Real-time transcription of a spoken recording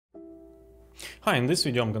Hi, in this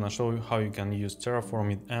video I'm gonna show you how you can use Terraform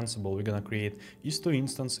with Ansible. We're gonna create EC2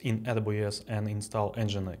 instance in AWS and install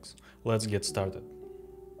Nginx. Let's get started.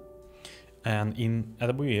 And in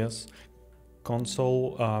AWS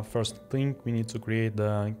console, first thing we need to create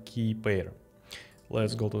the key pair.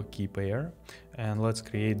 Let's go to key pair and let's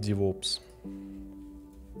create DevOps.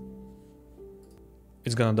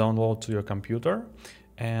 It's gonna download to your computer,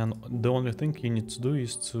 and the only thing you need to do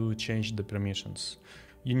is to change the permissions.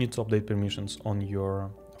 You need to update permissions on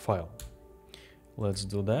your file. Let's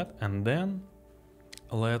do that, and then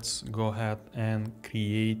let's go ahead and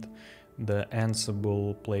create the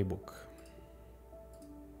Ansible playbook.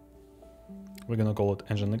 We're gonna call it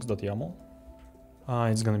nginx.yaml.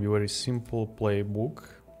 It's gonna be very simple playbook.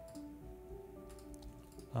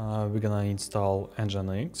 We're gonna install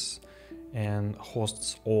Nginx and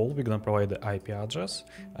hosts all. We're gonna provide the IP address.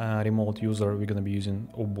 Remote user, we're gonna be using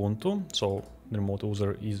Ubuntu. So the remote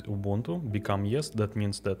user is Ubuntu. Become yes, that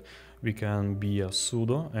means that we can be a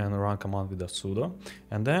sudo and run command with a sudo.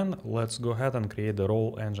 And then let's go ahead and create the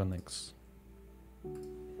role Nginx.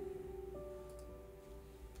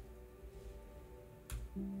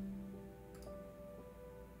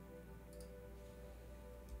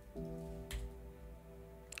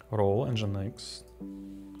 Role Nginx,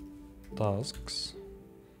 tasks,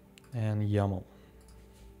 and YAML.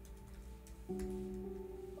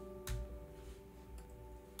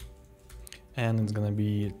 And it's gonna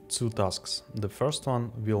be two tasks. The first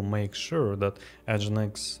one will make sure that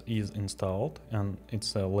Nginx is installed and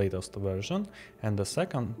it's the latest version. And the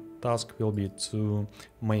second task will be to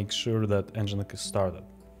make sure that Nginx is started.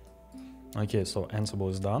 Okay, so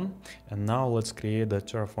Ansible is done. And now let's create the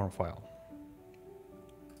Terraform file.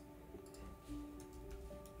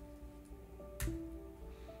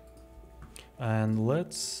 And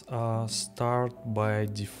let's start by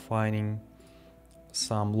defining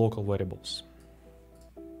some local variables.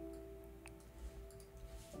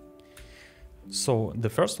 So the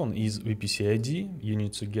first one is VPC ID. You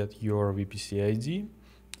need to get your VPC ID,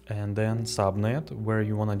 and then subnet where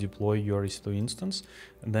you want to deploy your EC2 instance,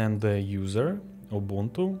 then the user,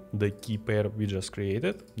 Ubuntu, the key pair we just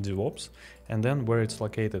created, DevOps, and then where it's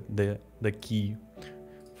located, the key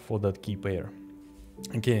for that key pair.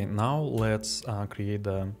 Okay, now let's create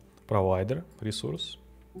the provider resource.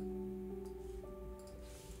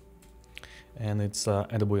 And it's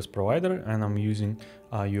AWS provider, and I'm using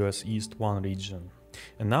US East 1 region.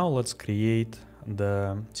 And now let's create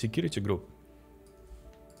the security group.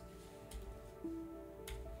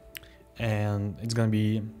 And it's gonna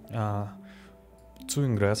be two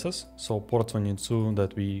ingresses, so port 22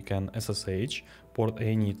 that we can SSH, port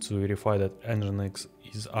 80 to verify that Nginx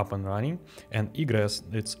is up and running, and egress,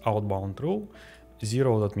 it's outbound rule,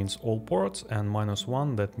 0 that means all ports, and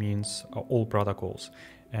 -1 that means all protocols,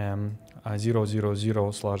 and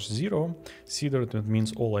 000/0 cedar that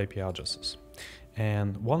means all IP addresses.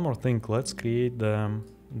 And one more thing, let's create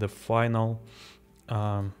the final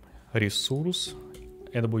resource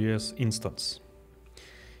AWS instance,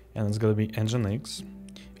 and it's gonna be Nginx.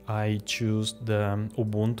 I choose the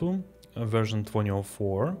Ubuntu version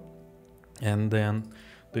 2004, and then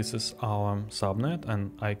this is our subnet,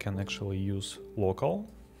 and I can actually use local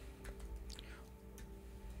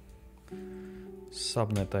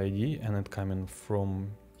subnet ID, and it coming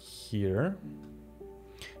from here.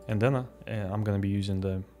 And then I'm gonna be using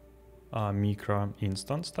the micro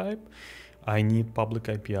instance type. I need public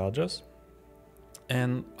IP address,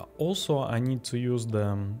 and also I need to use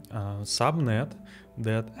the subnet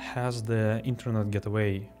that has the internet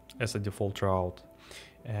gateway as a default route.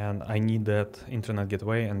 And I need that internet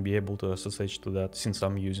gateway and be able to SSH to that since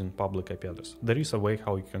I'm using public IP address. There is a way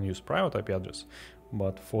how you can use private IP address,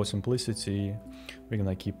 but for simplicity, we're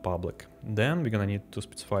gonna keep public. Then we're gonna need to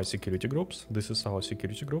specify security groups. This is our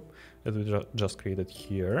security group that we just created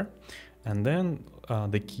here. And then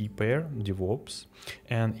the key pair, DevOps.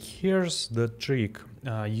 And here's the trick.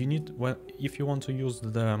 If you want to use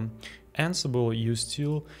the Ansible, you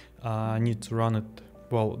still need to run it.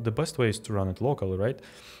 Well, the best way is to run it locally, right?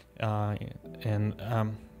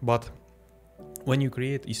 But when you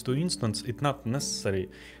create EC2 instance, it's not necessary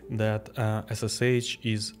that SSH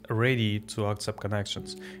is ready to accept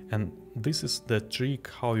connections. And this is the trick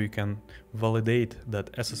how you can validate that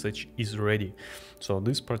SSH is ready. So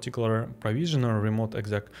this particular provisioner remote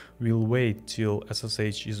exec will wait till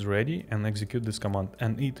SSH is ready and execute this command.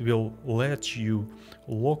 And it will let you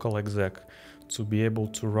local exec to be able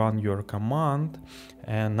to run your command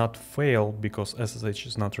and not fail because SSH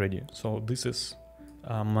is not ready. So this is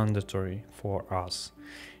mandatory for us.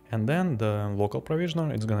 And then the local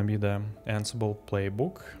provisioner, it's gonna be the Ansible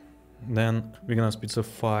playbook. Then we're gonna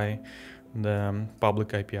specify the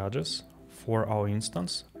public IP address for our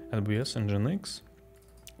instance, AWS Nginx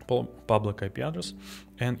public IP address,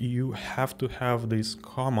 and you have to have this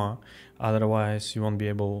comma, otherwise you won't be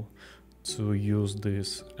able to use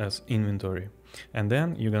this as inventory. And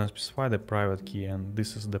then you're gonna specify the private key, and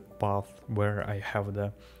this is the path where I have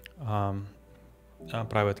the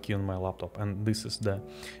private key on my laptop, and this is the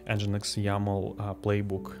Nginx YAML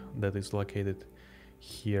playbook that is located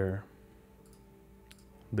here,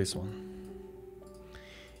 this one.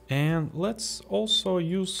 And let's also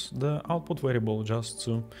use the output variable just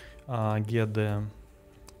to get the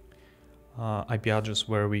IP address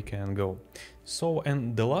where we can go. So,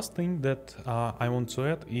 and the last thing that I want to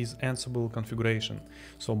add is Ansible configuration.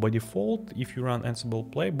 So by default, if you run Ansible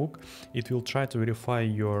Playbook, it will try to verify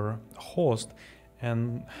your host.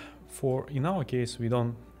 And in our case, we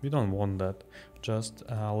don't want that. Just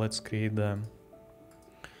let's create the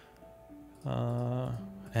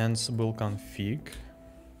Ansible config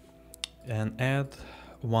and add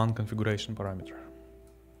one configuration parameter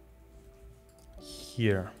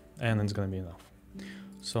here, and it's gonna be enough.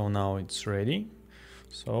 So now it's ready.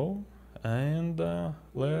 So, and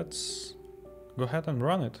let's go ahead and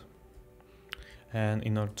run it. And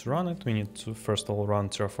in order to run it, we need to first of all run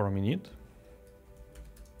Terraform Init,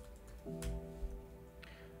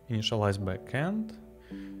 initialize backend.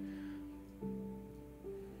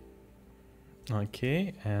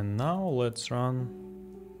 Okay, and now let's run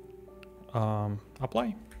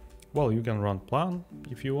apply. Well, you can run plan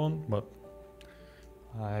if you want, but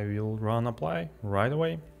I will run apply right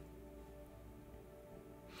away.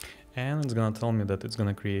 And it's gonna tell me that it's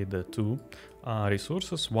gonna create the two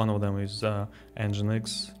resources. One of them is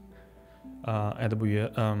Nginx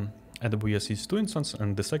AWS EC2 instance,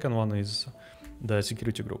 and the second one is the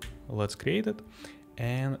security group. Let's create it.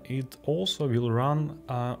 And it also will run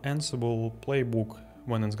Ansible Playbook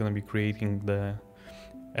when it's gonna be creating the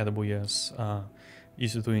AWS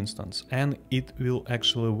EC2 instance, and it will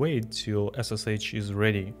actually wait till SSH is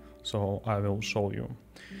ready. So I will show you.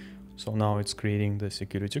 So now it's creating the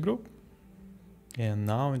security group, and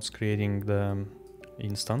now it's creating the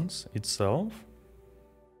instance itself.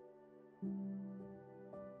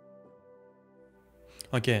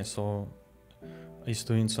 Okay, so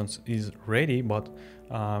EC2 instance is ready, but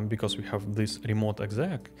because we have this remote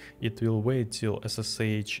exec, it will wait till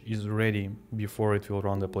SSH is ready before it will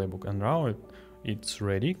run the playbook. And now it's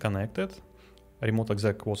ready, connected. Remote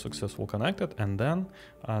exec was successful connected, and then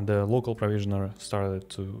the local provisioner started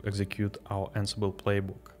to execute our Ansible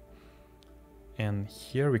playbook. And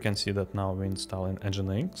here we can see that now we're installing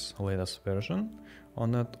Nginx latest version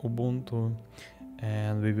on that Ubuntu,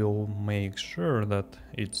 and we will make sure that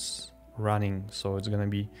it's running. So it's gonna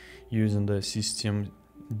be using the systemd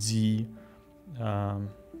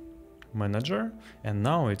manager, and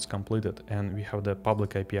now it's completed, and we have the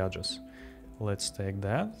public IP address. Let's take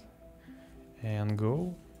that and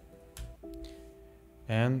go,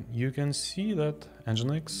 and you can see that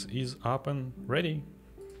Nginx is up and ready.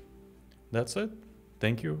 That's it.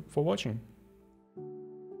 Thank you for watching.